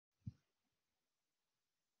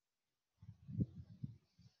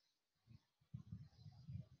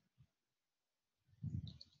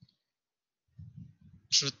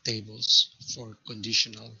truth tables for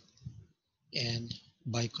conditional and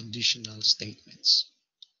biconditional statements.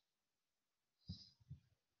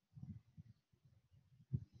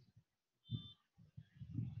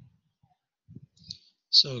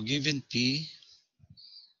 So given P,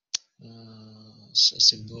 a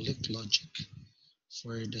symbolic logic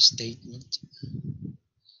for the statement,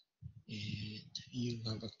 and you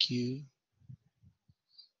have a Q,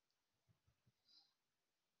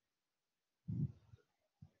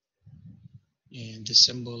 and the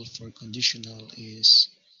symbol for conditional is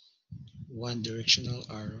one directional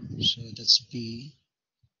arrow, so that's P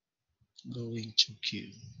going to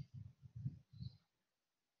Q.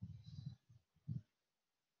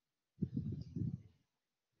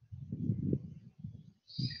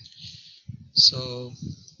 So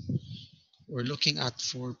we're looking at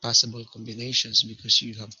 4 possible combinations because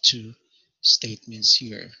you have 2 statements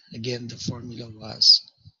here. Again, the formula was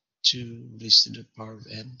 2 raised to the power of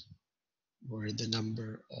n, or the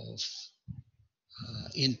number of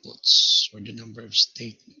inputs, or the number of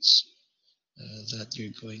statements that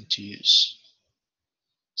you're going to use.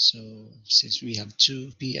 So since we have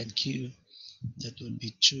 2 P and Q, that would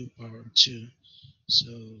be 2 power 2,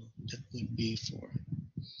 so that would be 4.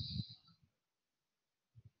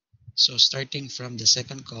 So starting from the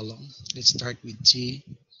second column, let's start with T,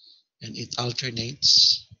 and it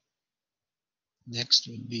alternates. Next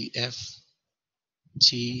would be F,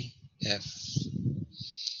 T, F.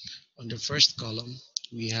 On the first column,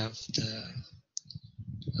 we have the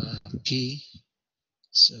P,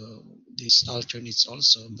 so this alternates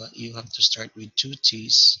also, but you have to start with 2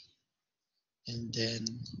 T's, and then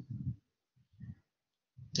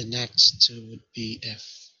the next 2 would be F.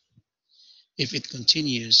 If it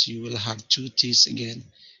continues, you will have 2 T's again,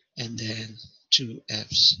 and then 2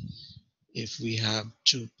 F's if we have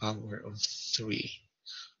 2 power of 3,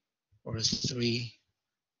 or 3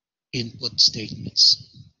 input statements.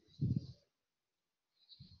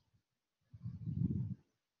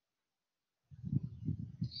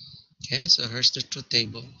 Okay, so here's the truth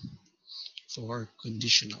table for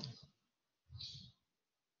conditional.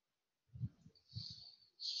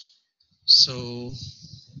 So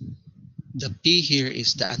the P here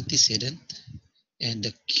is the antecedent, and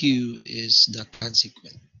the Q is the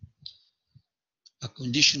consequent. A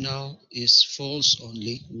conditional is false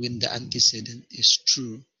only when the antecedent is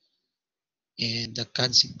true and the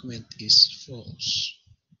consequent is false.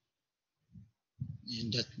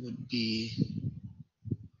 And that would be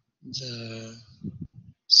the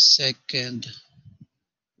second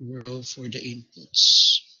row for the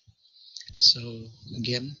inputs. So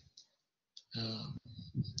again,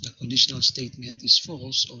 the conditional statement is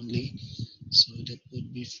false only, so that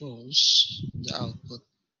would be false, the output,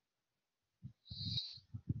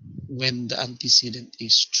 when the antecedent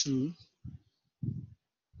is true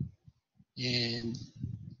and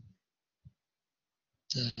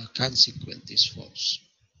the consequent is false.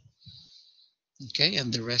 Okay,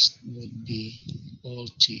 and the rest would be all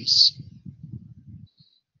T's.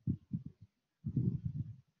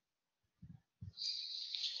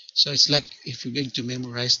 So it's like if you're going to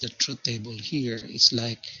memorize the truth table here, it's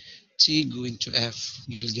like T going to F,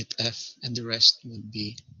 you'll get F, and the rest would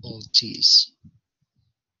be all T's.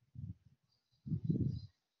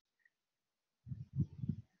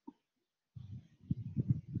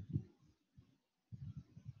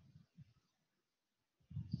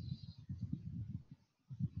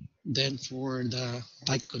 Then for the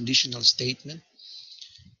biconditional statement,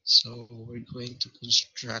 so we're going to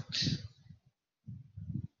construct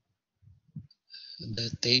the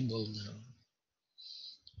table now,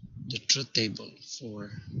 the truth table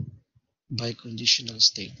for biconditional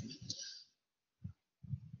statement.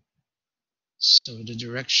 So the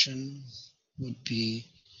direction would be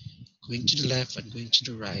going to the left and going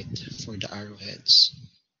to the right for the arrowheads.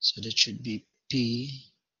 So that should be P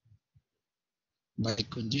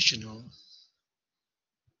biconditional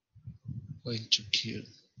going to Q.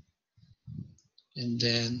 And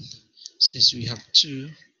then since we have 2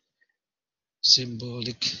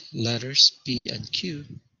 symbolic letters P and Q,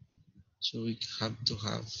 so we have to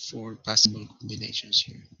have 4 possible combinations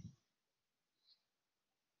here.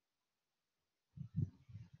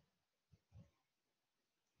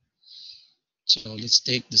 So let's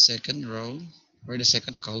take the second row, or the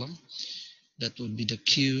second column. That would be the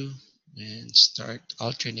Q, and start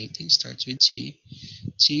alternating, starts with T,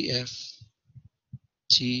 TF,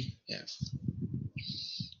 TF.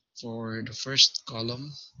 For the first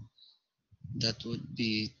column, that would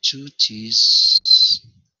be 2 T's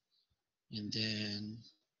and then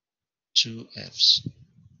 2 F's.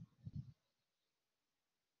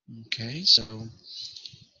 Okay, so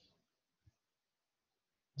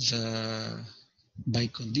The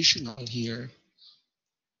biconditional here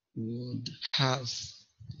would have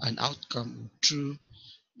an outcome of true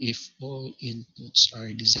if all inputs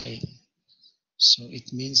are the same. So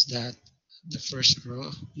it means that the first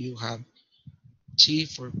row you have T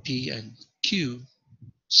for P and Q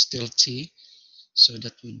still T, so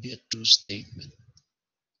that would be a true statement.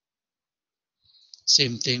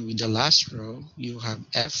 Same thing with the last row, you have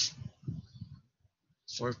F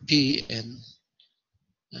for P and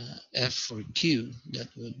F for Q, that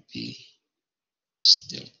would be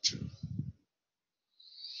still true.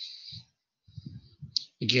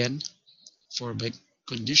 Again, for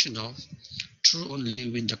biconditional, true only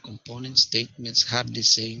when the component statements have the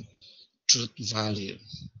same truth value.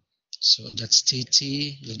 So that's TT,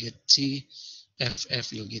 you'll get T,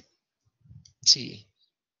 FF, you'll get T,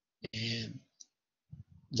 and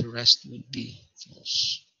the rest would be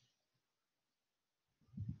false.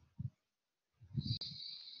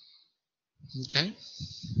 Okay.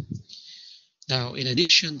 Now, in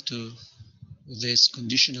addition to this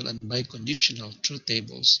conditional and biconditional truth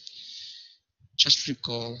tables, just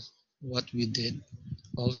recall what we did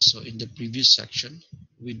also in the previous section.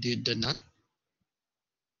 We did the not,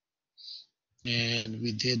 and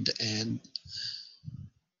we did the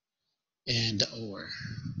and the or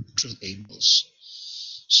truth tables.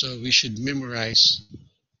 So we should memorize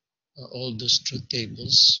all those truth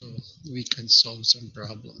tables so we can solve some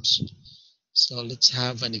problems. So let's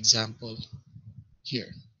have an example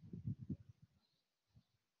here.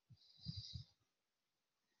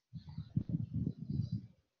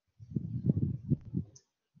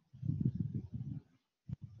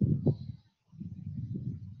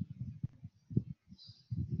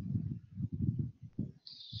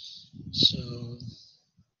 So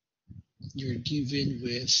you're given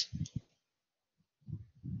with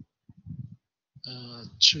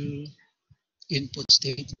two input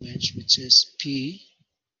statements, which is P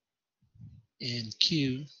and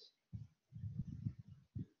Q,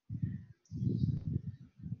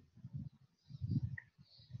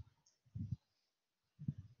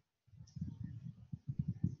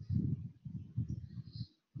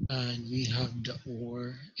 and we have the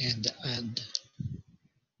or and the and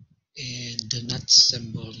the not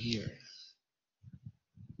symbol here.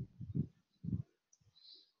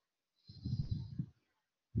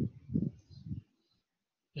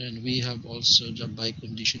 And we have also the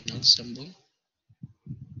biconditional symbol.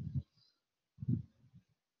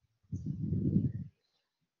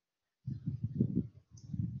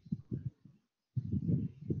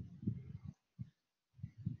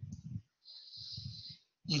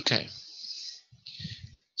 Okay,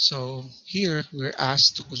 so here we're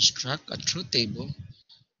asked to construct a truth table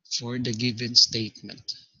for the given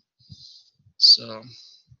statement. So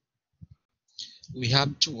we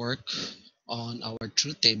have to work on our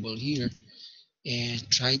truth table here and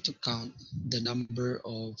try to count the number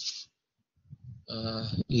of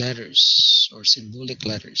letters or symbolic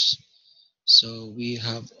letters. So we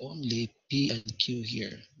have only P and Q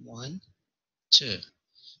here, 1, 2.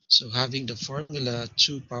 So having the formula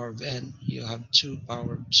 2 power of n, you have 2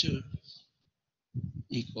 power of 2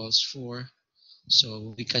 equals 4.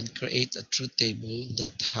 So we can create a truth table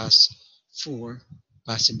that has 4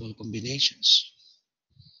 possible combinations.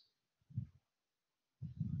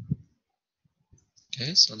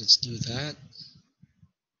 Okay, so let's do that.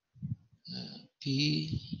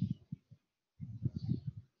 P,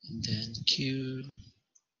 and then Q,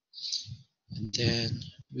 and then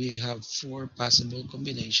we have 4 possible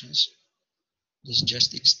combinations. Let's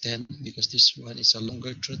just extend because this one is a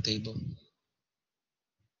longer truth table.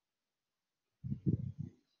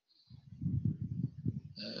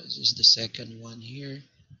 This is the second one here,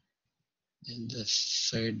 and the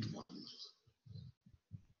third one.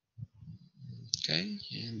 Okay,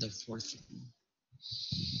 and the fourth one.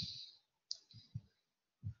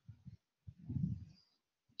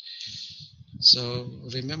 So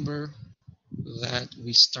remember that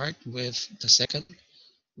we start with the second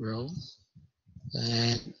row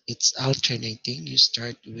and it's alternating. You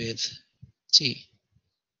start with T,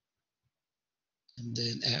 and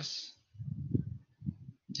then F,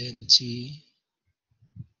 then T,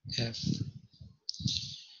 F.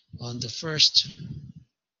 On the first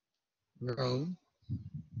row,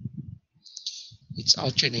 it's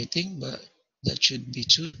alternating, but that should be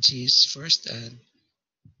 2 T's first and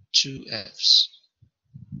 2 F's.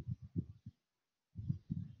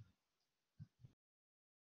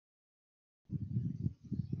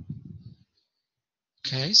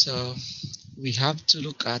 Okay, so we have to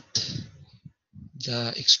look at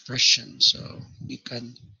the expression. So we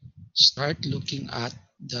can start looking at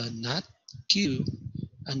the not Q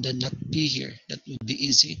and then not P here. That would be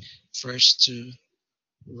easy first to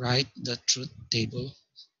write the truth table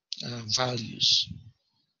values.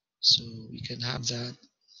 So we can have that.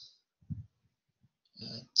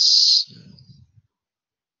 That's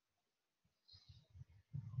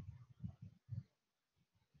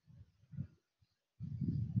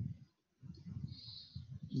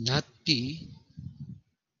not P,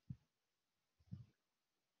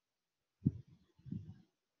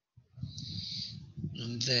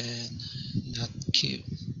 and then not Q.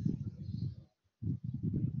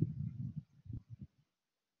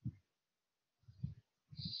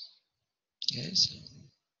 Okay, so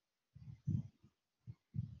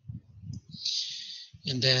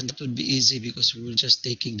and then that would be easy because we were just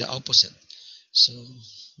taking the opposite. So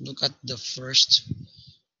look at the first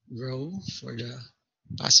row for the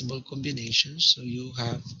possible combinations. So you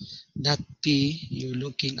have not P, you're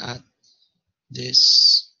looking at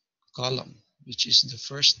this column, which is the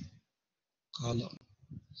first column.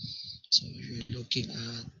 So you're looking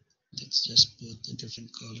at, let's just put a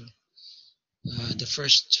different color, the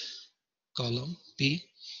first column, P,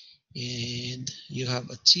 and you have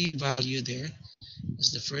a T value there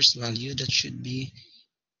as the first value. That should be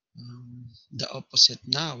the opposite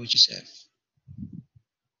now, which is F.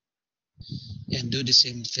 And do the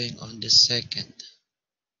same thing on the second.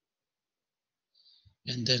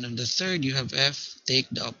 And then on the third, you have F, take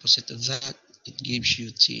the opposite of that, it gives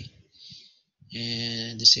you T.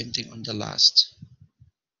 And the same thing on the last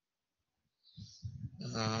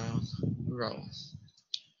uh, row.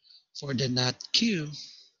 For the not Q,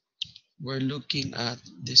 we're looking at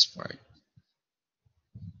this part,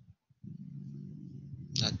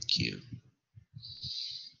 not Q.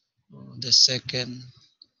 The second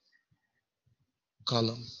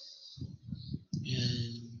column.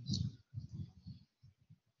 And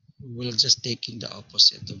we're just taking the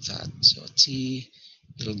opposite of that. So T,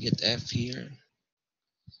 you'll get F here.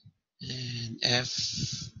 And F,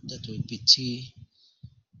 that would be T.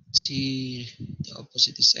 T, the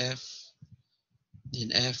opposite is F.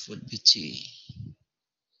 Then F would be T.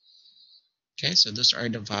 Okay, so those are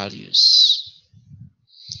the values.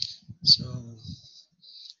 So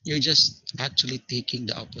you're just actually taking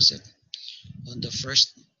the opposite on the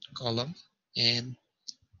first column and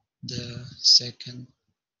the second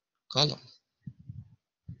column.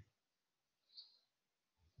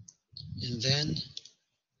 And then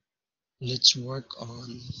let's work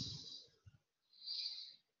on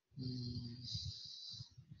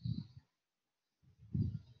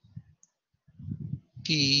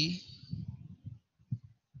P,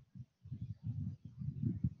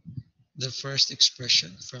 the first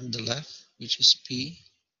expression from the left, which is P,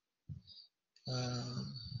 uh,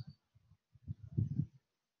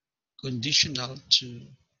 conditional to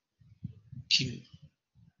Q.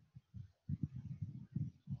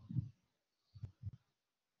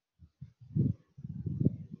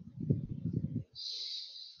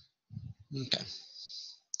 Okay,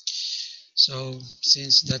 so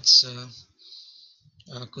since that's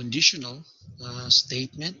a conditional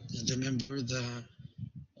statement, and remember the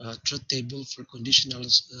truth table for conditional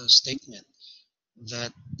statement,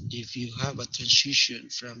 that if you have a transition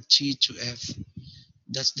from T to F,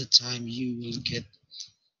 that's the time you will get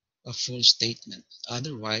a full statement.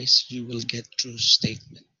 Otherwise, you will get true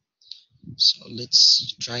statement. So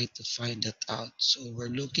let's try to find that out. So we're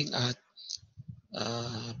looking at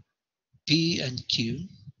uh, P and Q.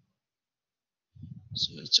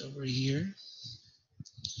 So it's over here,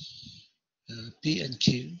 P and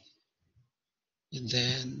Q. And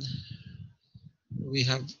then we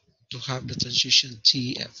have to have the transition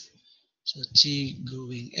TF. So T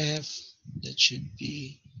going F, that should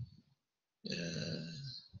be uh,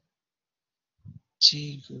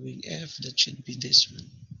 T going F, that should be this one,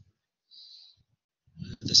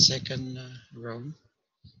 the second row.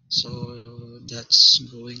 So that's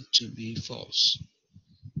going to be false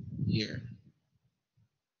here.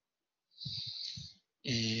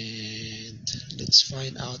 And let's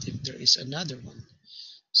find out if there is another one.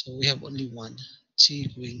 So we have only one, T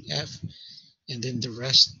going F, and then the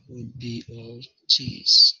rest would be all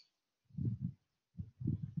T's.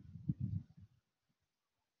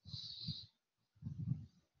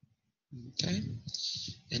 Okay,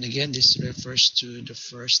 and again, this refers to the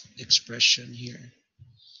first expression here.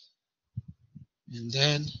 And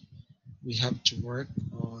then we have to work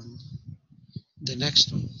on the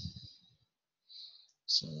next one.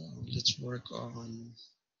 So let's work on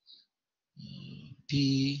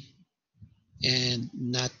P and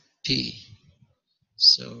not P.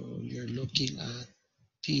 So you're looking at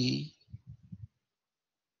P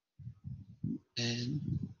and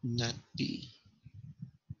not P.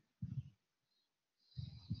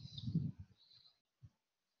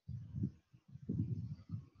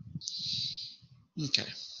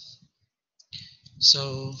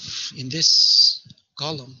 So in this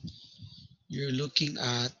column, you're looking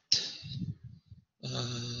at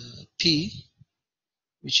P,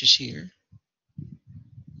 which is here.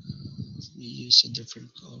 Let me use a different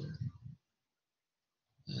color.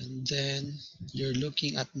 And then you're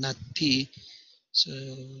looking at not P, so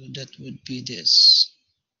that would be this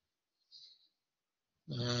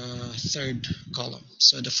third column.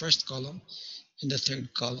 So the first column and the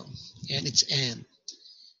third column, and it's and.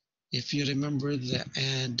 If you remember the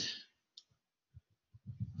and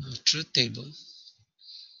truth table,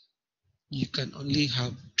 you can only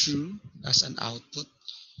have true as an output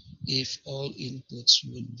if all inputs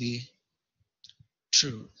would be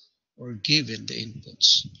true, or given the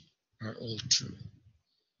inputs are all true.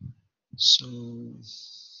 So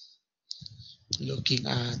looking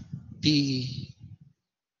at P,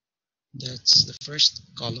 that's the first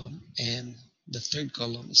column, and the third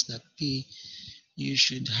column is not P, you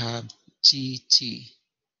should have TT.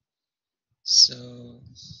 So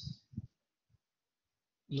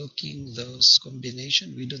looking those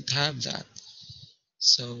combination, we don't have that.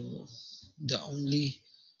 So the only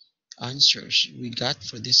answers we got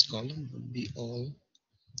for this column would be all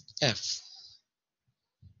F.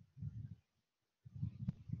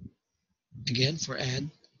 Again, for add,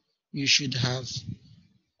 you should have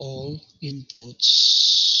all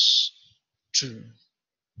inputs true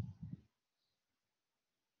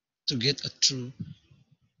to get a true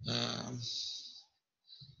um,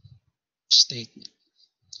 statement.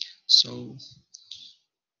 So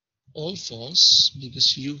all false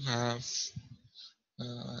because you have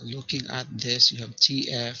looking at this, you have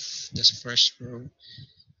TF, that's first row,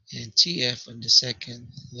 and TF on the second.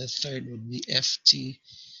 The third would be FT,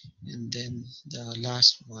 and then the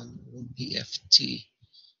last one would be FT.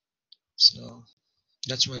 So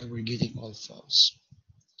that's why we're getting all false.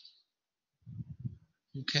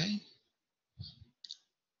 Okay.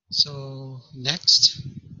 So next,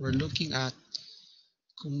 we're looking at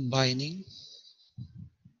combining.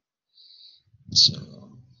 So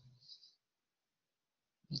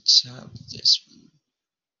let's have this one.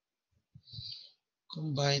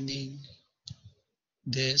 Combining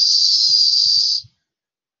this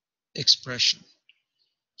expression.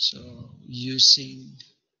 So using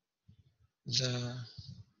the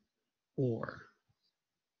or.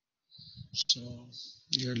 So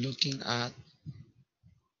you're looking at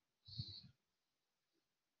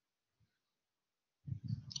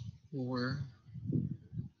or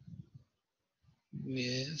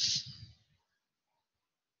with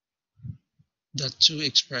the two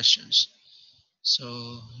expressions.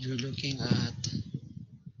 So you're looking at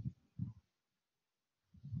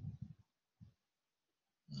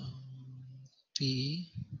P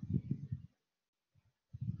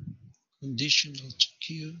conditional to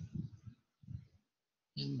Q,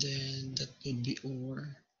 and then that would be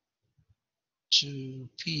or to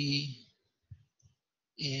P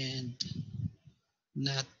and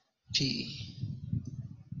not P.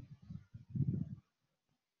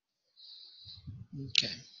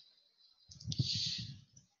 Okay.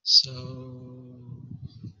 So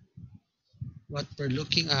what we're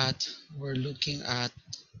looking at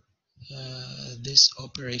this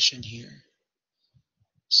operation here.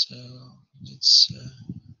 So let's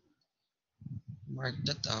mark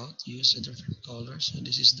that out, use a different color. So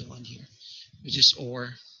this is the one here, which is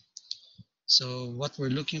or. So what we're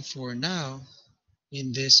looking for now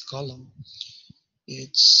in this column,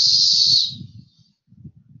 it's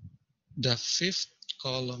the fifth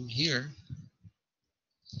column here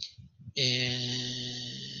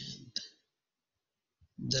and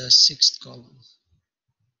the sixth column.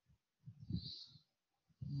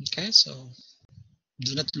 Okay, so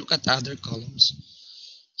do not look at other columns.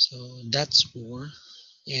 So that's or.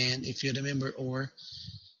 And if you remember or,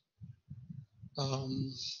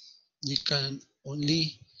 um, you can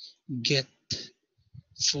only get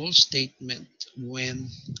false statement when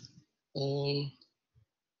all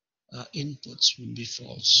inputs will be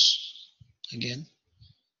false. Again,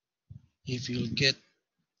 if you get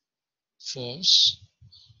false,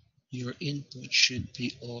 your input should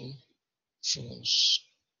be all false.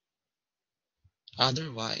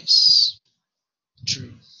 Otherwise,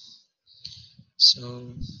 true.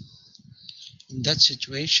 So in that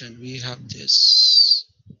situation, we have this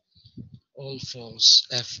all false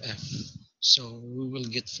FF. So we will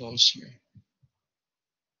get false here.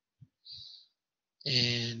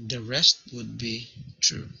 And the rest would be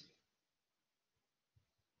true.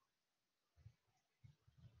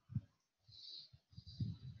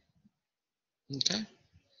 Okay.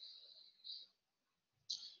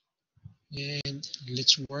 And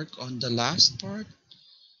let's work on the last part.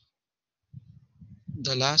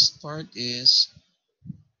 The last part is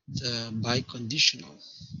the biconditional.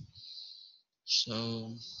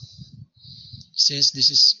 So since this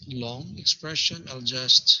is long expression, I'll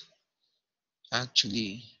just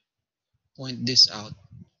actually point this out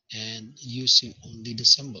and using only the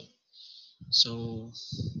symbol. So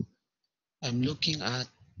I'm looking at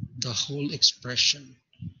the whole expression.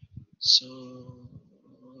 So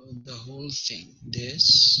the whole thing,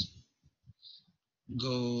 this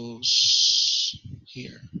goes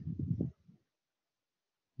here.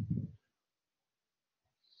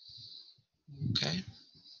 Okay,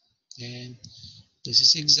 and this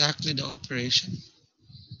is exactly the operation.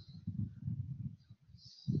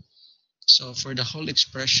 So for the whole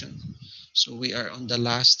expression, so we are on the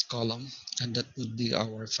last column, and that would be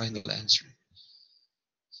our final answer.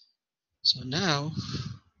 So now,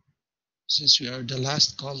 since we are the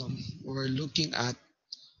last column, we're looking at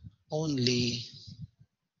only,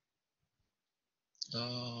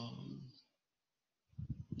 um,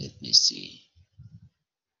 let me see,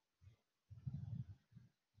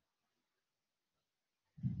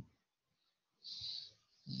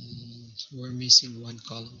 we're missing one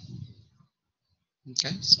column.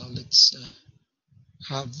 Okay, so let's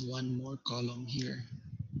have one more column here.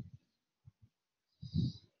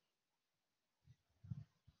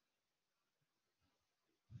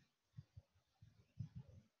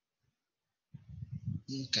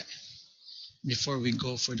 Okay, before we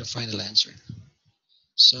go for the final answer.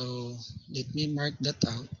 So let me mark that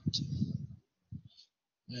out.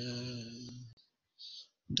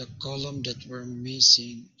 The column that we're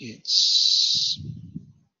missing, it's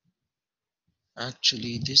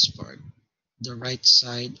actually this part, the right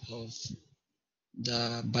side of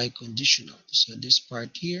the biconditional. So this part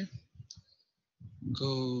here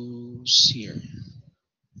goes here.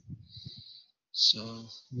 So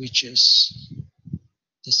which is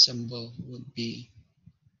the symbol would be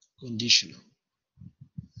conditional.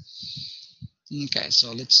 Okay,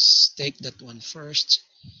 so let's take that one first.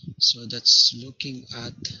 So that's looking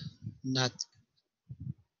at not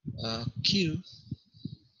Q,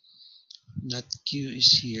 not Q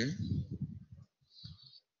is here,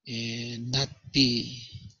 and not P,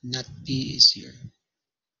 not P is here.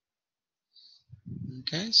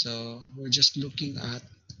 Okay, so we're just looking at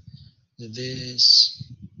this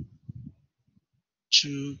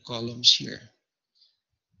two columns here,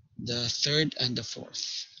 the third and the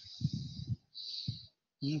fourth.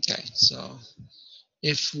 Okay, so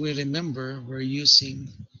if we remember, we're using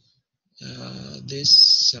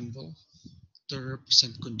this symbol to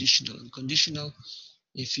represent conditional. And conditional,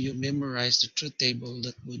 if you memorize the truth table,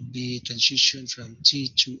 that would be transition from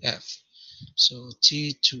T to F. So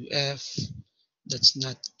T to F, that's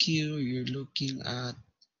not Q, you're looking at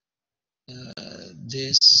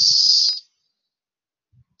this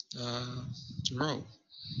row,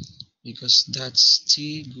 because that's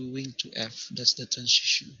T going to F, that's the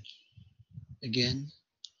transition. Again,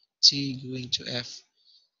 T going to F,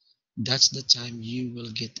 that's the time you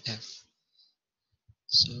will get F.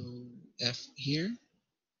 So F here,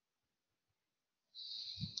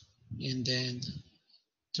 and then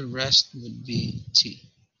the rest would be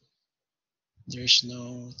T. There's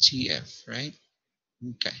no TF, right?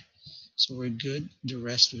 Okay, so we're good. The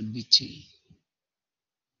rest would be T.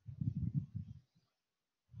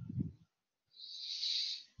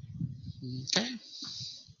 Okay,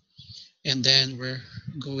 and then we're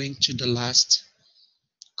going to the last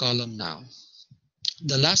column now.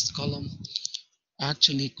 The last column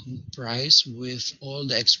actually comprise with all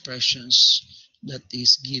the expressions that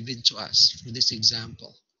is given to us for this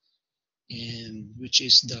example, and which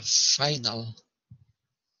is the final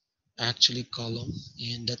actually column,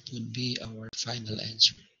 and that would be our final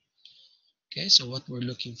answer. Okay, so what we're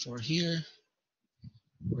looking for here,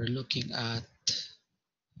 we're looking at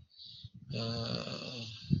uh,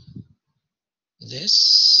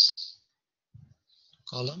 this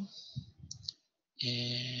column,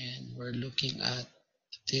 and we're looking at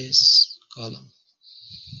this column.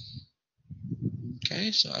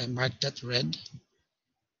 Okay, so I marked that red,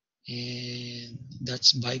 and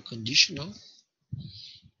that's biconditional.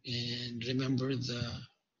 And remember the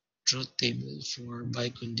truth table for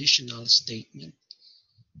biconditional statement.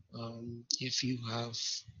 If you have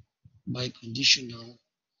biconditional,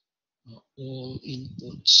 all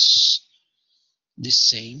inputs the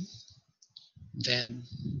same, then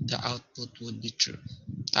the output would be true.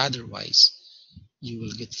 Otherwise, you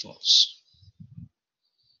will get false.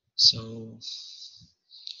 So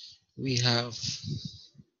we have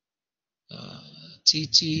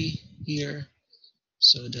TT here,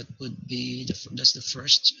 so that would be that's the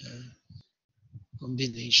first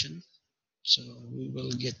combination. So we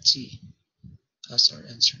will get T as our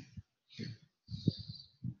answer here.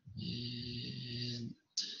 And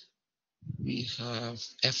we have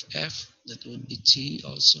FF, that would be T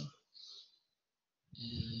also.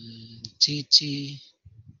 And TT,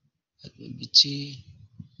 that would be T.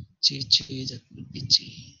 TT, that would be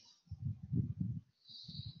T.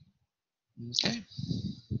 Okay.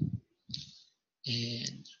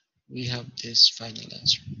 And we have this final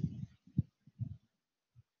answer.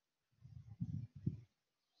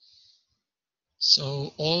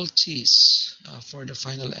 So all T's for the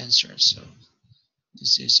final answer. So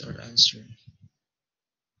this is our answer.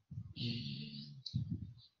 And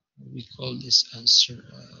we call this answer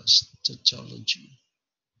as tautology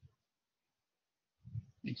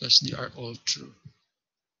because they are all true.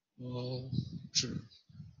 All true.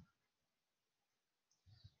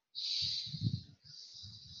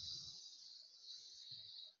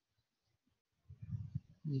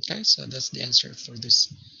 Okay, so that's the answer for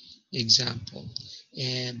this example.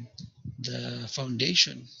 And the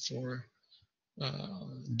foundation for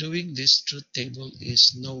doing this truth table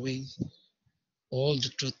is knowing all the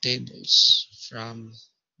truth tables from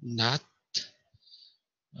not,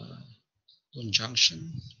 uh,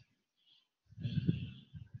 conjunction,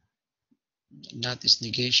 not is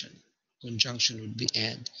negation, conjunction would be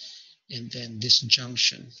and then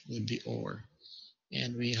disjunction would be or,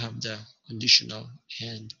 and we have the conditional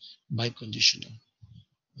and biconditional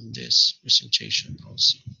in this presentation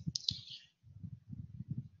also.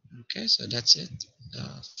 Okay, so that's it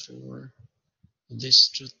for this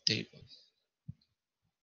truth table.